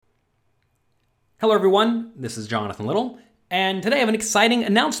Hello everyone, this is Jonathan Little, and today I have an exciting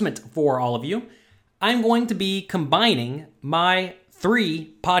announcement for all of you. I'm going to be combining my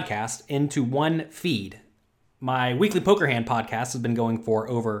 3 podcasts into one feed. My Weekly Poker Hand podcast has been going for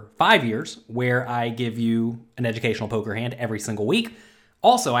over 5 years, where I give you an educational poker hand every single week.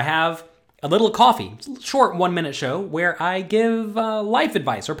 Also, I have A Little Coffee, it's a short 1-minute show where I give life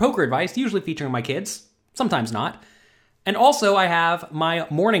advice or poker advice, usually featuring my kids, sometimes not. And also I have my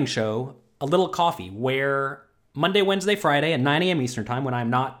morning show, A Little Coffee, where Monday, Wednesday, Friday at 9 a.m. Eastern Time, when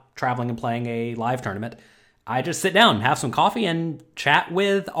I'm not traveling and playing a live tournament, I just sit down, have some coffee, and chat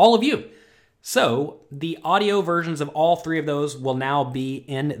with all of you. So the audio versions of all 3 of those will now be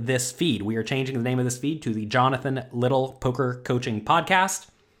in this feed. We are changing the name of this feed to the Jonathan Little Poker Coaching Podcast,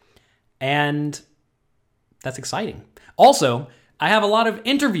 and that's exciting. Also, I have a lot of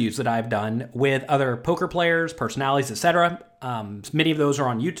interviews that I've done with other poker players, personalities, etc. Many of those are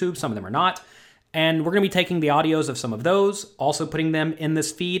on YouTube, some of them are not. And we're going to be taking the audios of some of those, also putting them in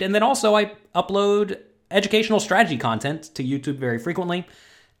this feed. And then also I upload educational strategy content to YouTube very frequently.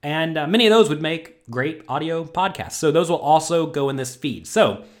 And many of those would make great audio podcasts. So those will also go in this feed.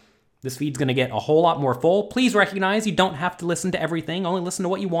 So this feed's going to get a whole lot more full. Please recognize you don't have to listen to everything. Only listen to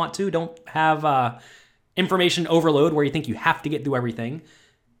what you want to. Don't have information overload where you think you have to get through everything.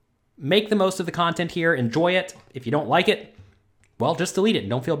 Make the most of the content here. Enjoy it. If you don't like it, well, just delete it.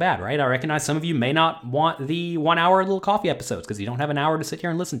 Don't feel bad, right? I recognize some of you may not want the 1-hour Little Coffee episodes because you don't have an hour to sit here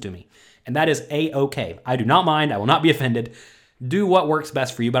and listen to me. And that is A-okay. I do not mind. I will not be offended. Do what works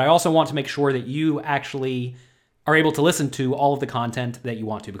best for you. But I also want to make sure that you actually are able to listen to all of the content that you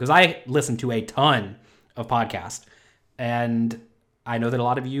want to, because I listen to a ton of podcasts. And I know that a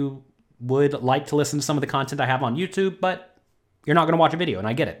lot of you would like to listen to some of the content I have on YouTube, but you're not going to watch a video, and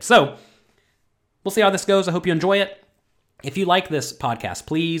I get it. So we'll see how this goes. I hope you enjoy it. If you like this podcast,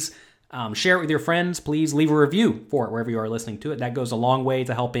 please share it with your friends. Please leave a review for it wherever you are listening to it. That goes a long way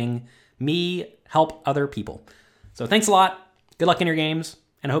to helping me help other people. So thanks a lot. Good luck in your games,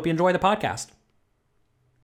 and I hope you enjoy the podcast.